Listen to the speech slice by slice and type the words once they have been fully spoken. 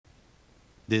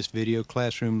This video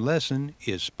classroom lesson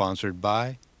is sponsored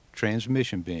by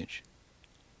Transmission Bench.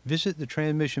 Visit the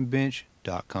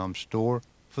transmissionbench.com store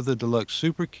for the Deluxe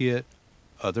Super Kit,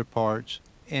 other parts,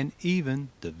 and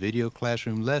even the video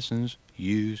classroom lessons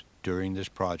used during this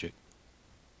project.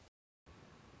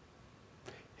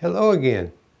 Hello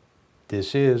again.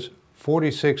 This is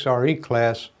 46RE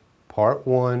class, part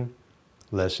 1,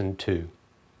 lesson 2.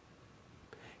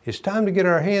 It's time to get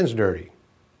our hands dirty.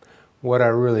 What I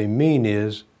really mean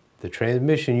is the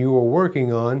transmission you are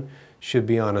working on should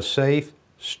be on a safe,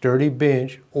 sturdy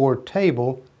bench or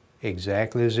table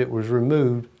exactly as it was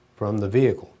removed from the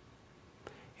vehicle.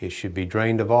 It should be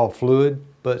drained of all fluid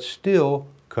but still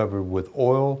covered with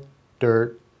oil,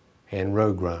 dirt, and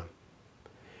road grime.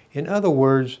 In other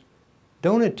words,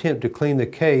 don't attempt to clean the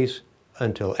case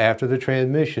until after the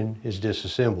transmission is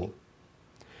disassembled.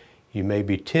 You may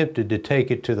be tempted to take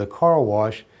it to the car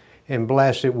wash and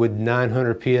blast it with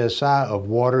 900 psi of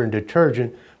water and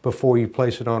detergent before you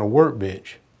place it on a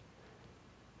workbench.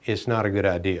 It's not a good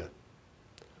idea.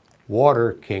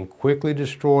 Water can quickly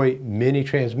destroy many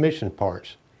transmission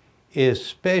parts,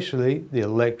 especially the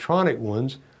electronic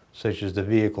ones such as the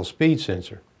vehicle speed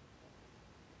sensor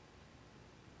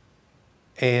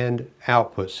and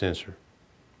output sensor.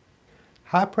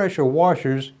 High pressure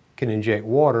washers can inject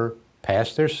water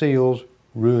past their seals,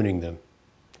 ruining them.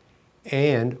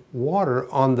 And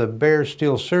water on the bare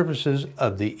steel surfaces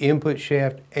of the input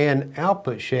shaft and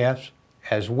output shafts,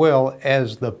 as well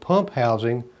as the pump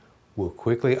housing, will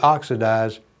quickly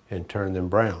oxidize and turn them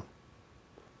brown.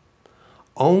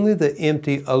 Only the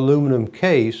empty aluminum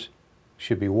case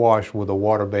should be washed with a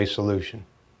water-based solution.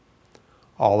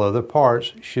 All other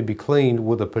parts should be cleaned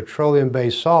with a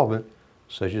petroleum-based solvent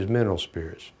such as mineral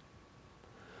spirits.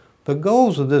 The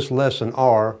goals of this lesson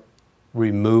are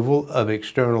removal of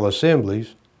external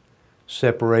assemblies,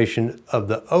 separation of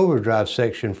the overdrive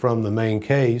section from the main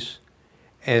case,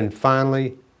 and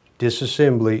finally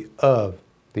disassembly of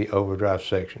the overdrive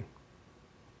section.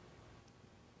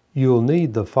 You'll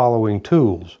need the following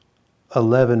tools: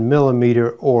 11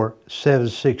 millimeter or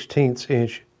 7/16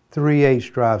 inch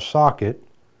 3/8 drive socket,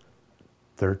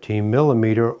 13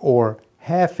 millimeter or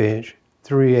 1/2 inch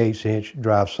 3/8 inch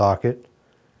drive socket,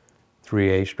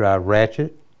 3/8 drive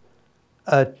ratchet,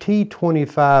 a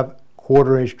T25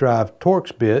 1/4 inch drive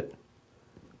Torx bit,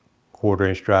 1/4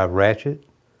 inch drive ratchet,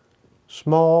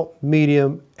 small,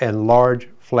 medium, and large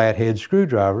flathead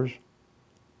screwdrivers,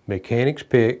 mechanics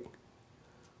pick,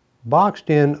 boxed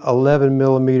in 11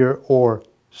 millimeter or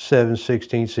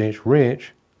 7/16 inch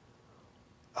wrench,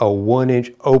 a 1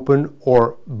 inch open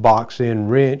or box in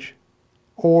wrench,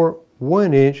 or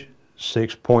 1 inch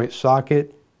 6-point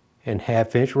socket and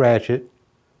 1/2 inch ratchet,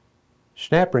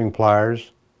 snap ring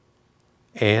pliers,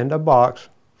 and a box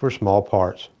for small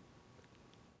parts.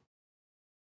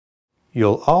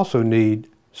 You'll also need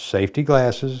safety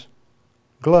glasses,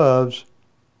 gloves,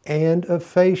 and a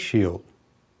face shield.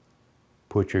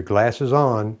 Put your glasses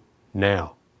on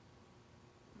now.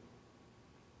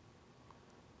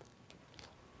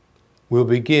 We'll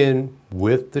begin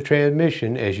with the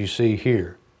transmission as you see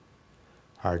here.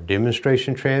 Our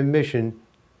demonstration transmission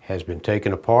has been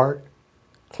taken apart,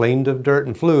 cleaned of dirt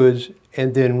and fluids,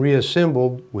 and then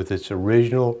reassembled with its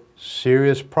original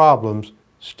serious problems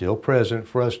still present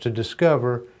for us to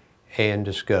discover and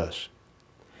discuss.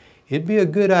 It'd be a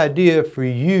good idea for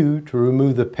you to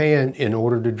remove the pan in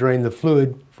order to drain the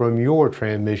fluid from your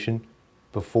transmission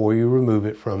before you remove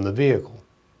it from the vehicle.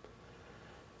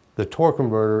 The torque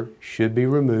converter should be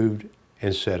removed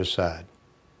and set aside.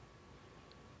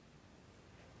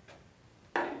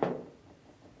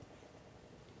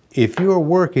 If you are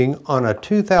working on a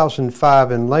 2005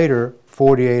 and later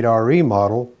 48RE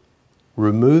model,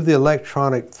 remove the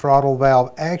electronic throttle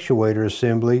valve actuator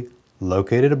assembly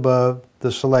located above the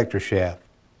selector shaft.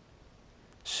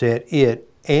 Set it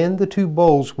and the 2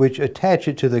 bolts which attach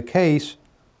it to the case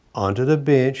onto the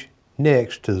bench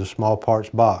next to the small parts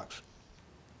box.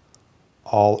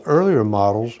 All earlier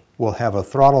models will have a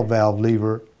throttle valve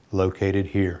lever located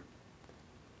here.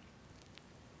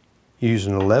 Use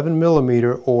an 11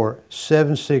 millimeter or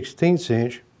 7/16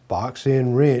 inch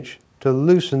box-in wrench to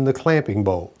loosen the clamping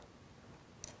bolt.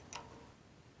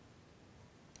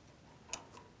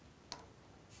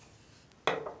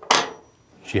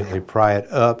 Gently pry it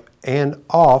up and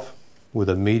off with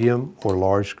a medium or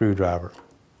large screwdriver.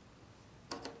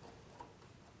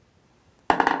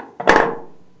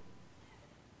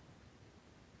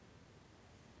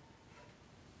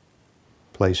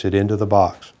 Place it into the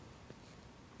box.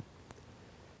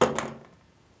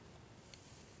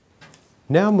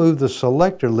 Now move the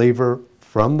selector lever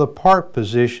from the park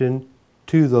position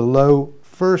to the low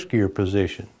first gear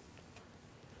position.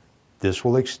 This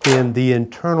will extend the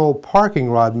internal parking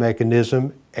rod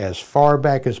mechanism as far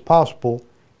back as possible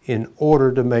in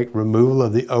order to make removal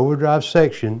of the overdrive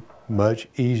section much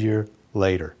easier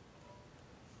later.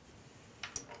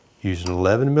 Use an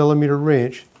 11mm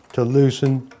wrench to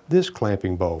loosen this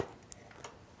clamping bolt.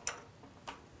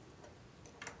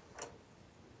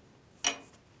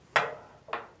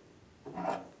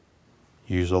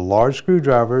 Use a large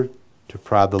screwdriver to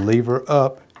pry the lever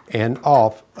up and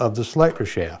off of the selector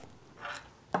shaft.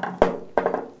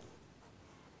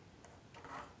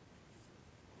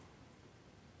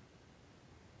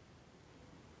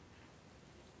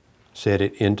 Set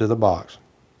it into the box.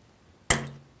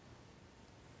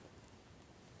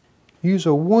 Use a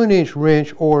 1-inch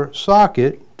wrench or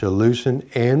socket to loosen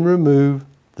and remove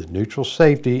the neutral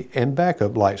safety and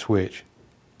backup light switch.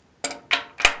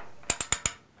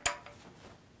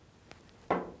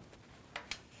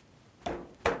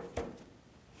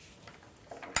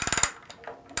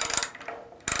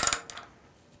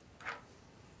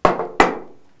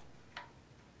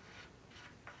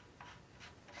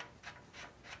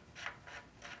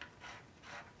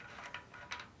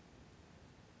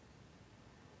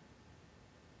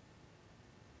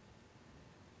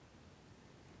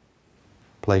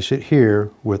 Place it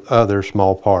here with other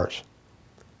small parts.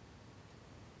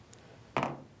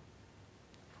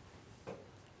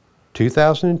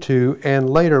 (2002) and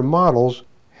later models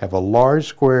have a large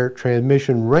square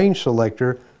transmission range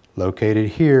selector located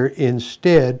here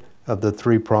instead of the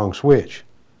 3-prong switch.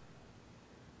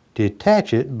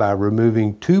 Detach it by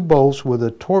removing 2 bolts with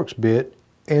a Torx bit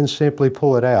and simply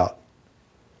pull it out.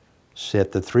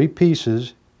 Set the 3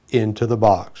 pieces into the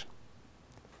box.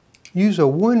 Use a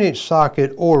 1-inch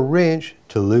socket or wrench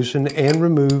to loosen and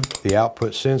remove the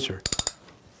output sensor.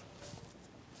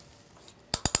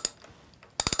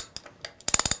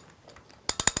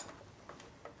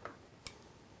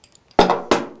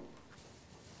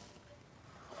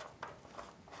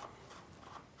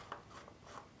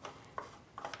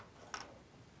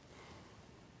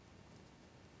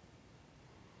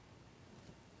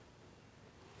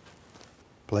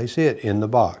 Place it in the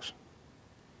box.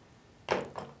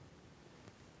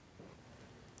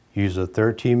 Use a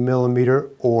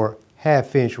 13mm or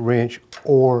 1/2-inch wrench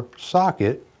or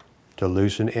socket to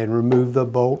loosen and remove the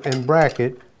bolt and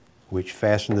bracket which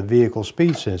fasten the vehicle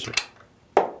speed sensor.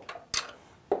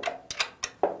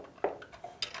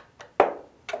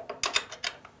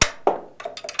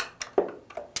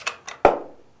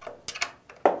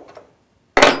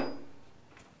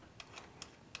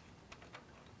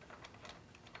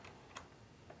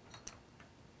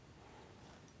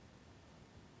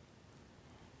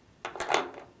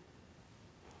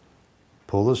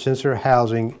 Pull the sensor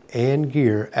housing and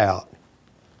gear out.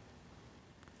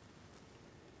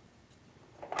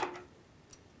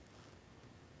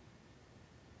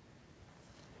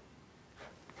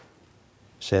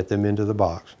 Set them into the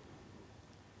box.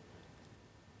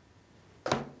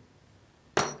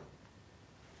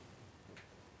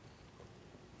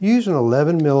 Use an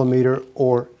 11mm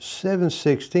or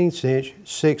 7/16"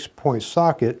 6-point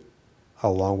socket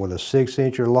along with a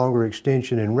 6-inch or longer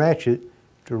extension and ratchet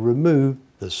to remove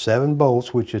the 7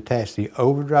 bolts which attach the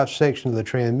overdrive section of the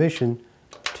transmission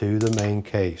to the main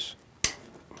case.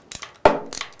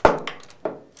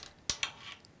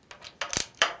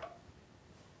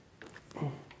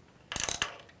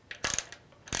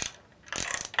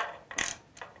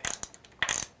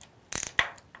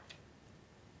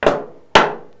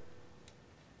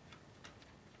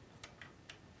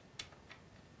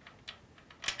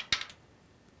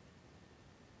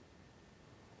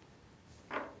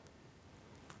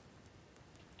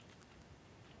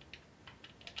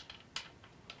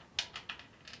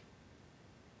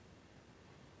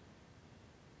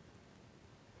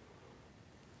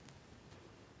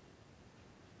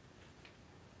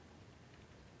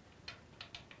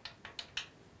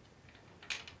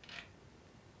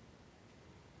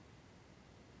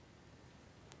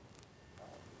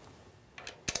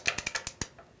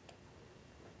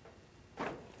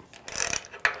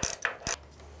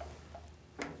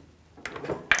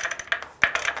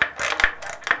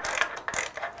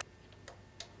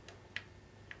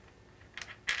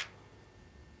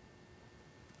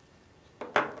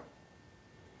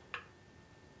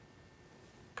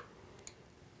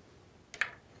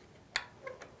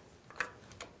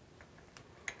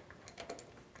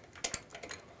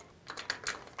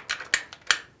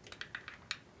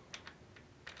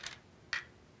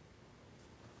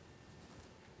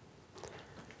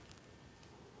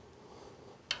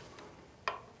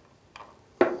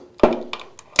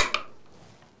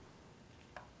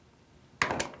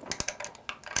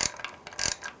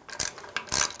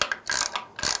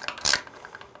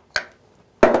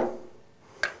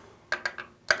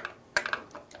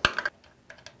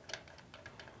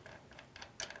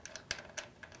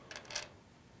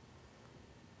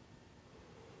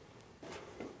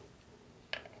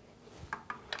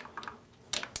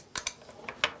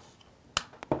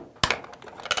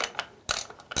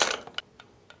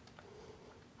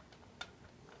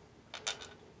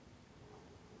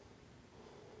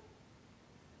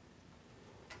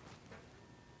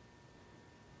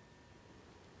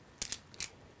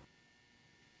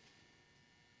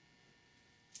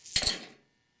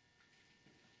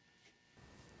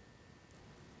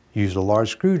 Use a large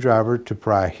screwdriver to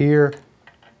pry here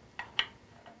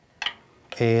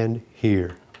and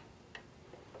here.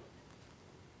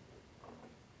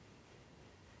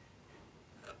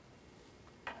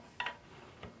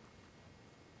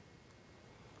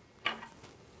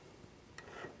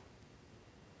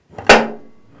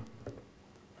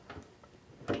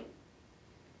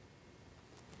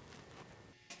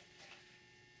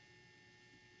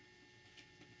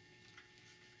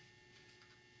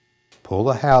 Pull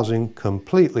the housing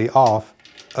completely off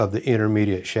of the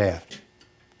intermediate shaft.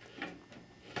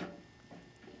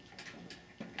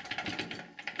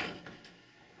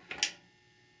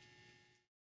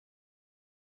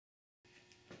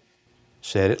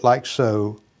 Set it like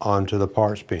so onto the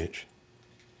parts bench.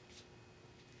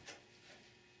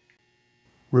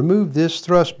 Remove this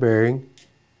thrust bearing,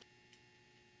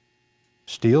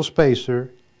 steel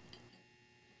spacer,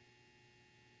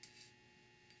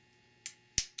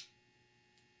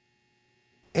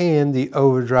 and the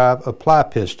overdrive apply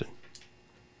piston.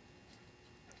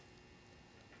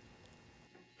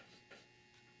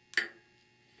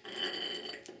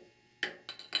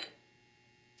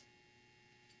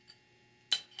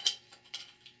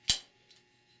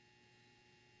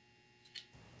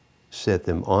 Set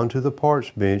them onto the parts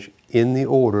bench in the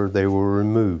order they were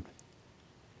removed.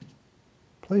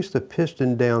 Place the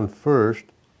piston down first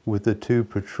with the two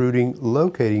protruding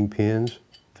locating pins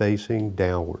facing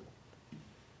downward.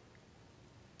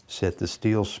 Set the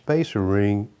steel spacer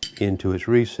ring into its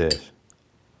recess.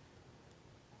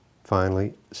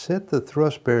 Finally, set the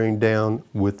thrust bearing down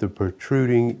with the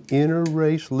protruding inner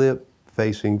race lip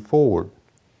facing forward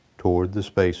toward the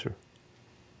spacer.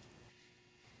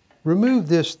 Remove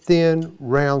this thin,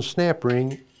 round snap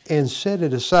ring and set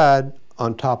it aside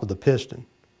on top of the piston.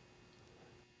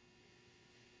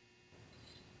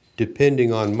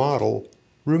 Depending on model,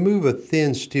 remove a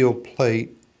thin steel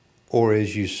plate, or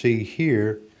as you see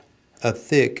here, a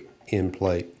thick end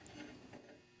plate.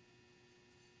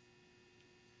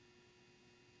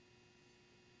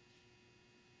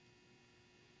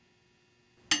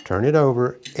 Turn it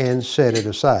over and set it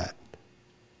aside.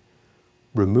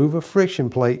 Remove a friction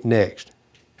plate next.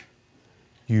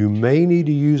 You may need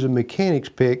to use a mechanic's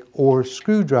pick or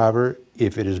screwdriver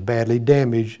if it is badly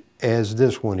damaged, as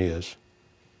this one is.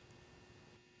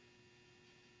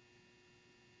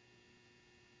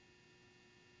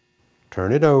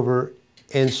 Turn it over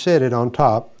and set it on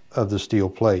top of the steel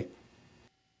plate.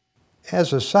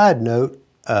 As a side note,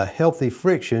 a healthy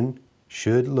friction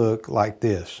should look like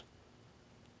this.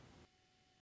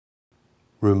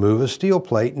 Remove a steel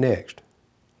plate next.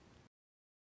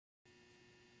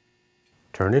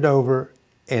 Turn it over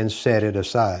and set it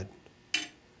aside.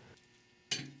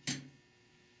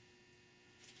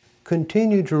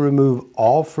 Continue to remove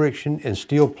all friction and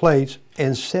steel plates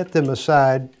and set them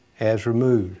aside as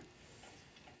removed.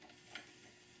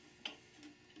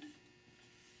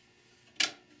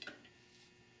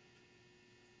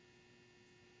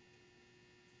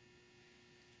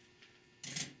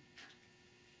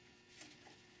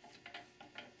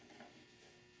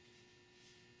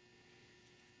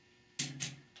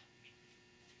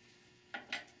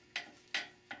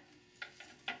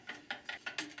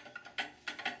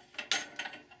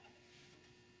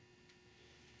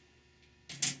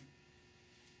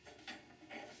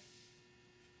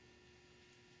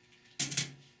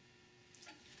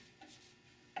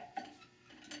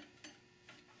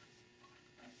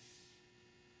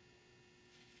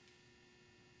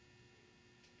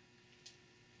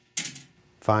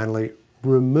 Finally,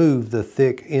 remove the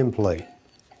thick end plate.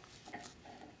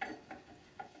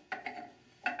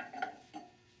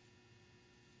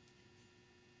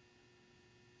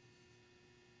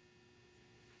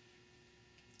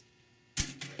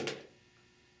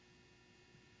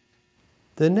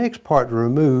 The next part to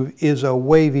remove is a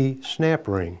wavy snap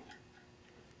ring.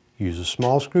 Use a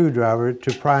small screwdriver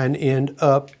to pry an end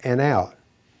up and out.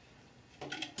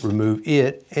 Remove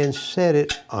it and set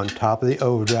it on top of the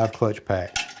overdrive clutch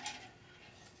pack.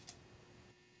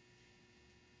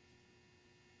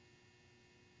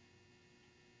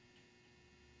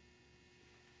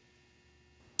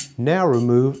 Now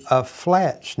remove a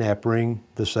flat snap ring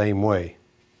the same way.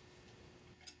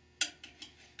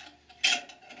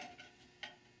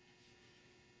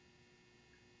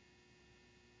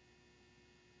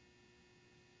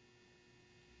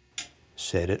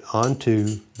 Set it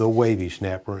onto the wavy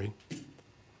snap ring.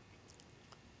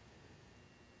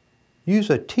 Use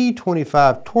a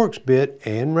T25 Torx bit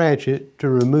and ratchet to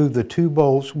remove the two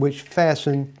bolts which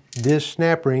fasten this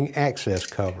snap ring access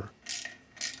cover.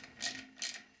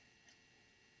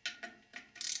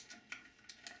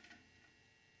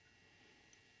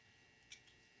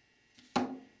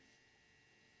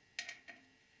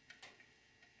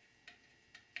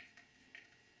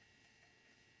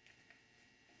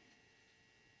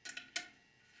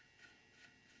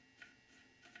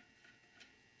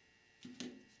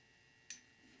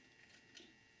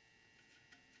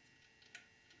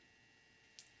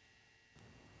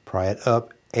 Pry it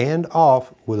up and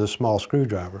off with a small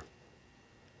screwdriver.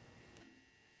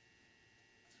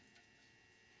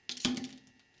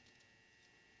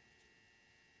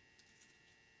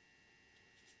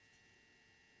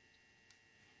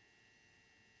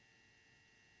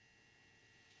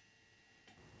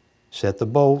 Set the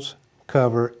bolts,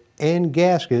 cover, and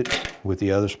gasket with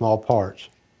the other small parts.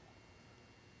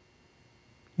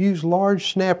 Use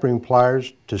large snap ring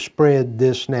pliers to spread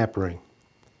this snap ring.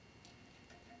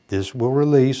 This will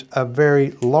release a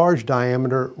very large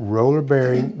diameter roller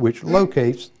bearing which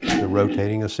locates the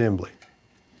rotating assembly.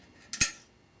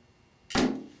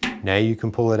 Now you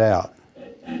can pull it out.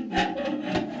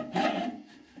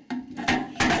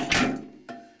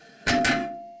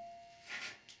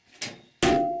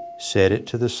 Set it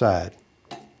to the side.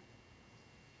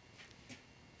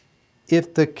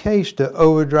 If the case to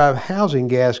overdrive housing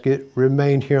gasket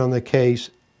remained here on the case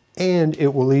and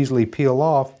it will easily peel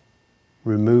off,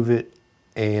 remove it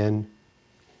and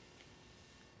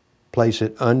place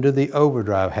it under the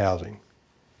overdrive housing.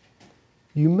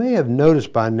 You may have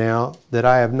noticed by now that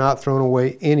I have not thrown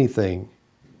away anything,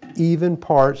 even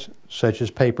parts such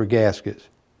as paper gaskets.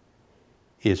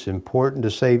 It's important to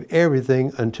save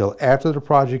everything until after the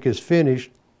project is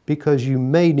finished because you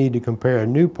may need to compare a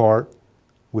new part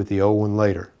with the old one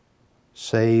later.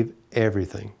 Save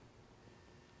everything.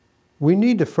 We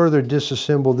need to further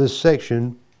disassemble this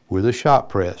section with a shop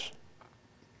press.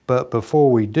 But before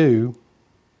we do,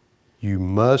 you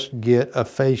must get a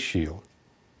face shield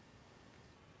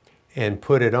and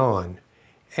put it on.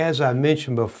 As I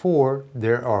mentioned before,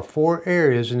 there are 4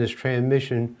 areas in this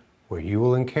transmission where you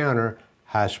will encounter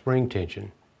high spring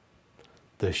tension.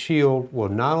 The shield will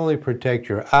not only protect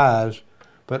your eyes,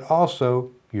 but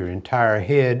also your entire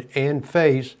head and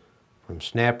face from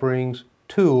snap rings,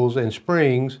 tools, and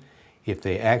springs if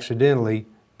they accidentally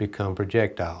become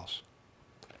projectiles.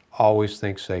 Always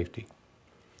think safety.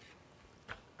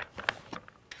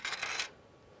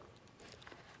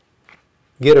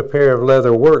 Get a pair of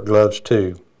leather work gloves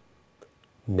too.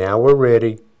 Now we're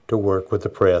ready to work with the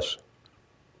press.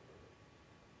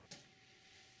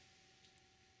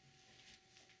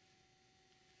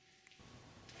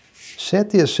 Set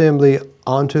the assembly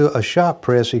onto a shop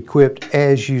press equipped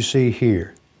as you see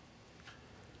here.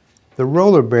 The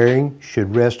roller bearing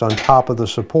should rest on top of the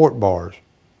support bars.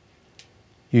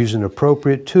 Use an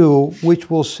appropriate tool which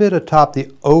will sit atop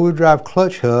the overdrive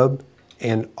clutch hub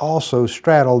and also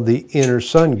straddle the inner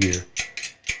sun gear.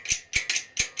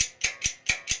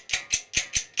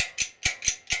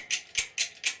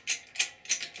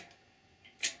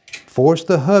 Force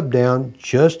the hub down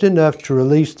just enough to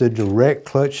release the direct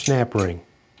clutch snap ring.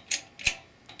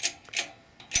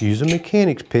 Use a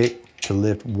mechanic's pick to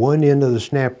lift one end of the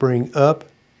snap ring up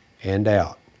and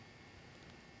out.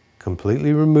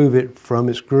 Completely remove it from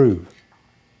its groove.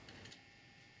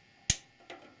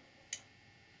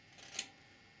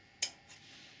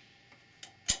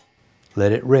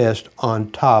 Let it rest on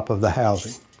top of the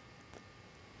housing.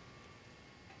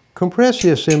 Compress the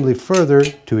assembly further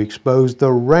to expose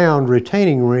the round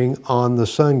retaining ring on the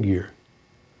sun gear.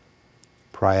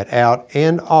 Pry it out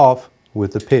and off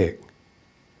with the pick.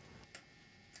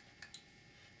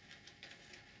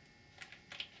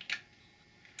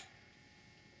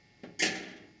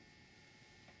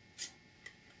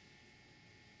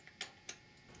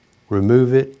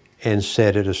 Remove it and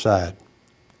set it aside.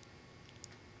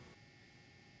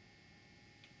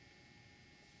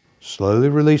 Slowly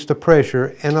release the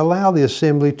pressure and allow the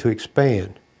assembly to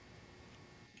expand.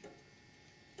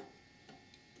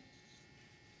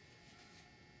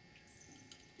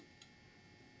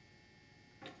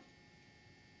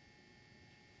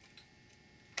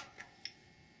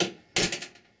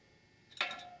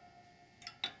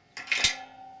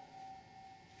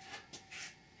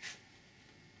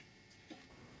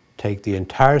 Take the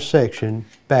entire section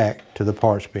back to the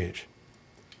parts bench.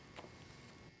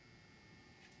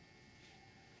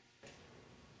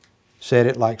 Set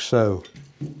it like so.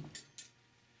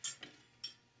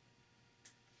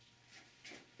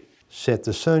 Set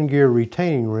the sun gear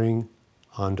retaining ring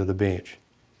onto the bench.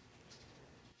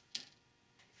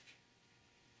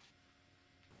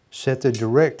 Set the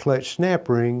direct clutch snap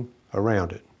ring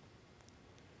around it.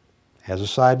 As a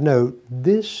side note,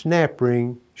 this snap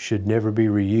ring should never be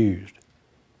reused.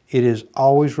 It is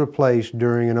always replaced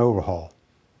during an overhaul.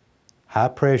 High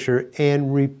pressure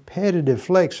and repetitive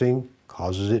flexing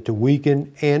causes it to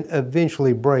weaken and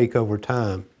eventually break over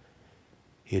time.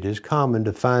 It is common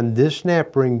to find this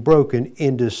snap ring broken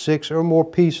into 6 or more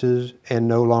pieces and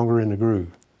no longer in the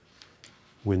groove.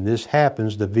 When this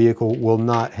happens, the vehicle will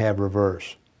not have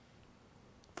reverse.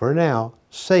 For now,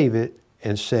 save it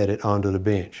and set it onto the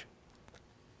bench.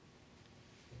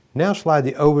 Now slide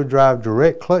the overdrive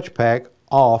direct clutch pack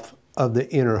off of the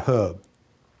inner hub.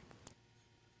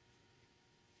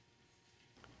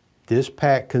 This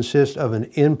pack consists of an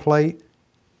end plate,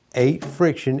 8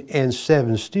 friction and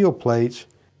 7 steel plates,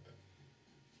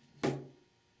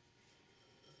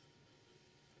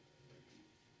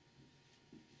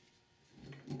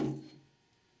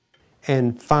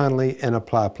 and finally an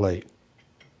apply plate.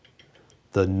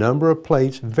 The number of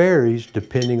plates varies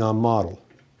depending on model.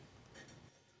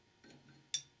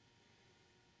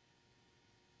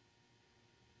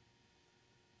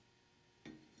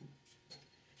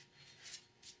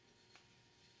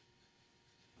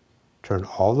 Turn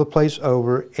all the plates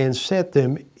over and set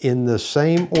them in the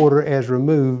same order as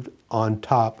removed on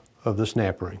top of the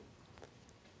snap ring.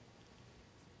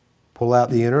 Pull out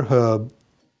the inner hub,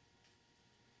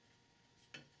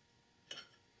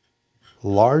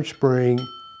 large spring,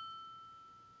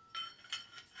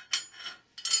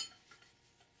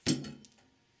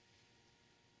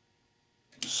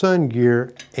 sun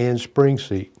gear and spring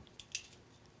seat,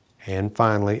 and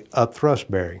finally a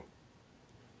thrust bearing.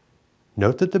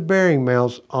 Note that the bearing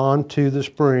mounts onto the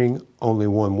spring only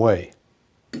one way.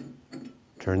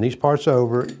 Turn these parts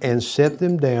over and set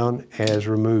them down as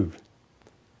removed.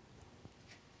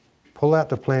 Pull out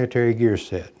the planetary gear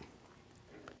set.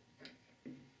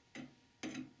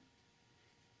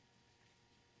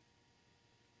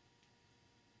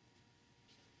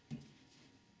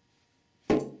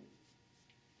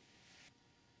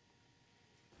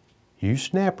 Use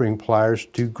snap ring pliers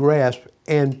to grasp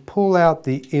and pull out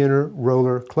the inner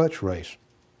roller clutch race.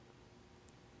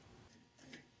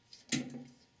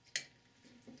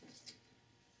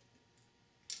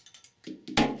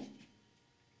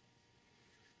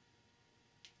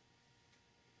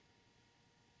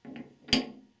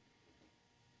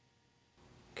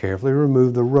 Carefully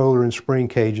remove the roller and spring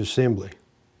cage assembly.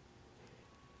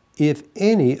 If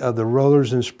any of the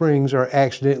rollers and springs are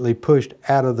accidentally pushed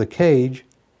out of the cage,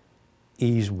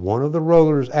 ease one of the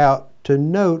rollers out to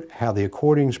note how the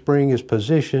accordion spring is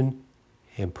positioned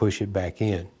and push it back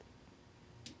in.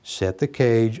 Set the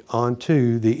cage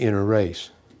onto the inner race.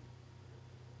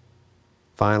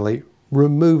 Finally,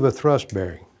 remove a thrust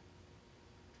bearing.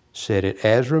 Set it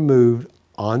as removed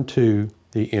onto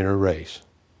the inner race.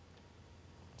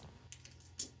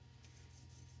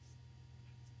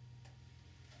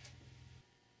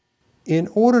 In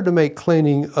order to make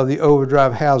cleaning of the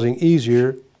overdrive housing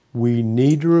easier, we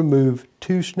need to remove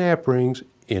 2 snap rings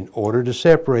in order to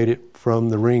separate it from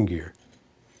the ring gear.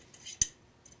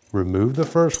 Remove the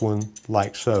first one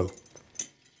like so.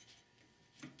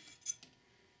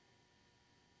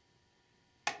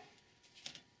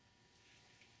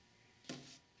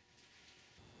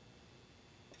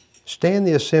 Stand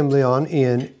the assembly on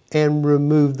end and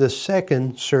remove the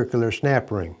second circular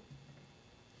snap ring.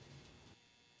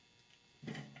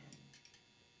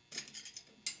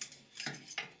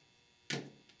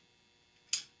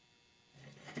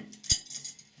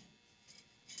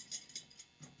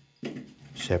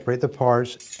 Separate the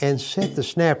parts and set the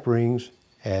snap rings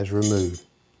as removed.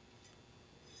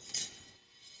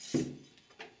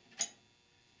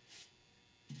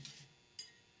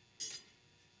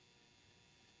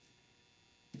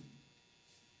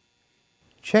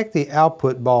 Check the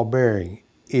output ball bearing.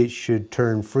 It should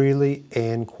turn freely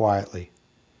and quietly.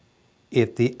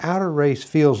 If the outer race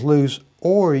feels loose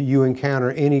or you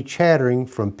encounter any chattering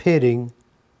from pitting,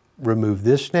 remove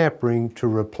this snap ring to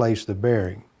replace the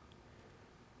bearing.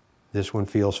 This one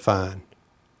feels fine.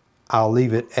 I'll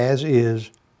leave it as is,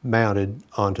 mounted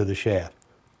onto the shaft.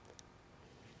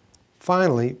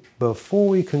 Finally, before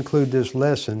we conclude this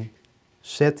lesson,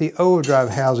 set the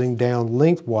overdrive housing down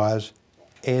lengthwise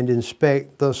and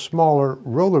inspect the smaller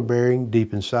roller bearing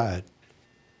deep inside.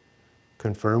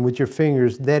 Confirm with your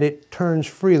fingers that it turns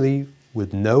freely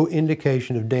with no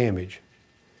indication of damage.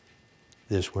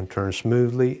 This one turns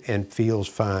smoothly and feels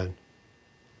fine.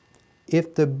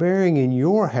 If the bearing in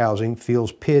your housing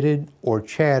feels pitted or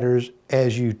chatters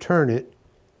as you turn it,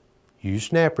 use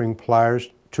snap ring pliers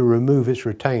to remove its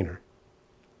retainer.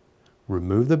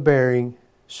 Remove the bearing,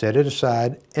 set it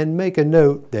aside, and make a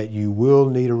note that you will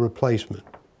need a replacement.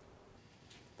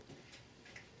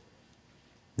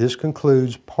 This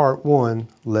concludes Part 1,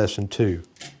 Lesson 2.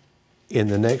 In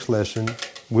the next lesson,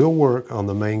 we'll work on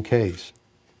the main case.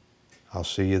 I'll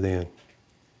see you then.